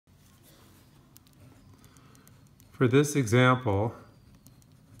For this example,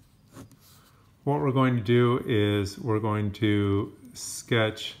 what we're going to do is we're going to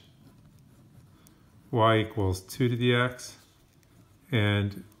sketch y equals 2 to the x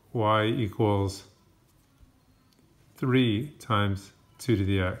and y equals 3 times 2 to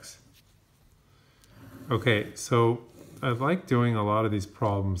the x. Okay, so I like doing a lot of these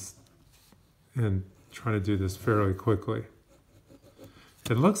problems and trying to do this fairly quickly.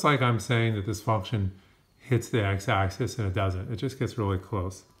 It looks like I'm saying that this function hits the x-axis, and it doesn't. It just gets really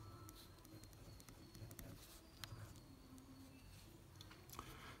close.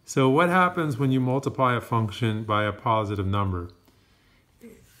 So what happens when you multiply a function by a positive number?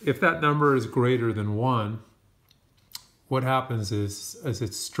 If that number is greater than 1, what happens is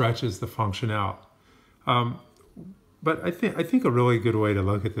it stretches the function out. But I think a really good way to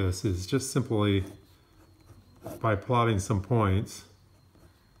look at this is just simply by plotting some points.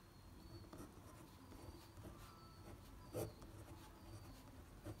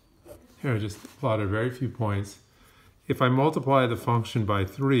 Here I just plotted very few points. If I multiply the function by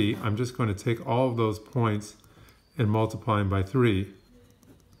 3, I'm just going to take all of those points and multiply them by 3.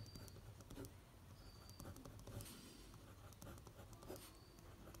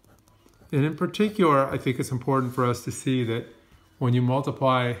 And in particular, I think it's important for us to see that when you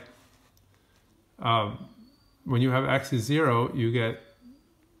multiply, when you have x is 0, you get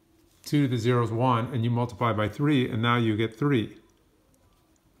 2 to the 0 is 1, and you multiply by 3, and now you get 3.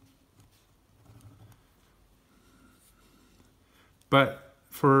 But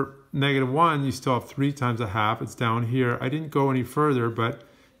for -1, you still have 3 times a half. It's down here. I didn't go any further, but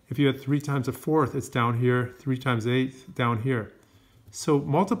if you had 3 times a fourth, it's down here. 3 times 8, down here. So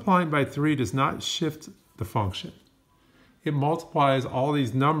multiplying by 3 does not shift the function. It multiplies all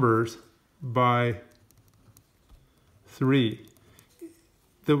these numbers by 3.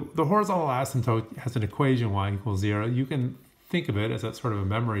 The horizontal asymptote has an equation y equals 0. You can think of it as a sort of a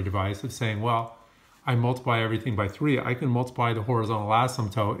memory device of saying, well, I multiply everything by 3. I can multiply the horizontal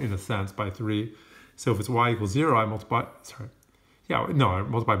asymptote, in a sense, by 3. So if it's y equals 0, I multiply, I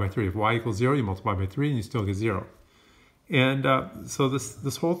multiply by 3. If y equals 0, you multiply by 3 and you still get 0. And so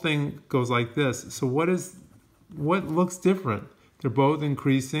this whole thing goes like this. So what looks different? They're both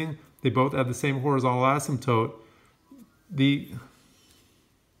increasing. They both have the same horizontal asymptote. The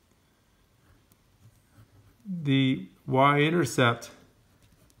y-intercept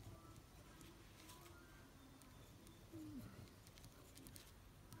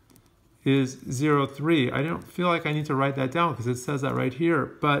is 0, 3. I don't feel like I need to write that down because it says that right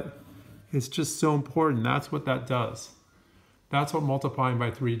here, but it's just so important. That's what that does. That's what multiplying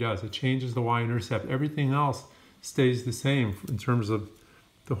by 3 does. It changes the y-intercept. Everything else stays the same in terms of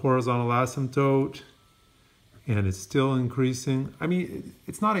the horizontal asymptote, and it's still increasing. I mean,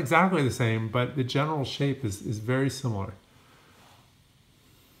 it's not exactly the same, but the general shape is very similar.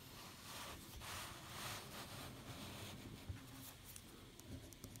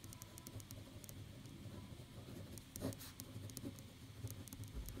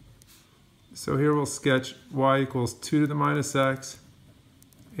 So here we'll sketch y equals 2 to the minus x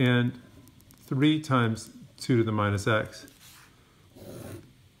and 3 times 2 to the minus x.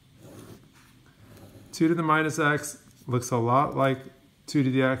 2 to the minus x looks a lot like 2 to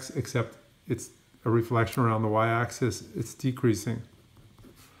the x, except it's a reflection around the y-axis. It's decreasing.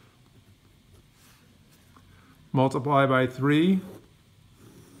 Multiply by 3.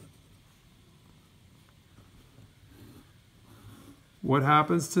 What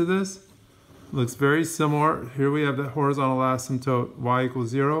happens to this? Looks very similar. Here we have the horizontal asymptote y equals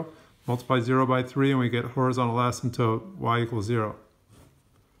 0. Multiply 0 by 3 and we get horizontal asymptote y equals 0.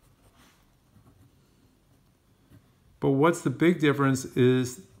 But what's the big difference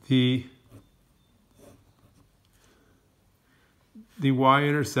is the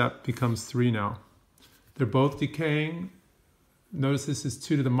y-intercept becomes 3 now. They're both decaying. Notice this is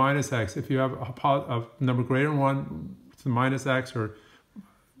 2 to the minus x. If you have a number greater than 1 to the minus x, or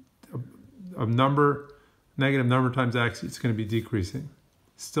a negative number times x, it's going to be decreasing.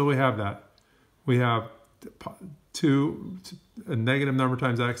 Still we have that. We have 2, a negative number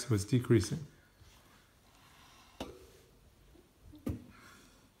times x, so it's decreasing.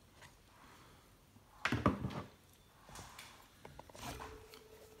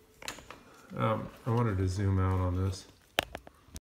 I wanted to zoom out on this.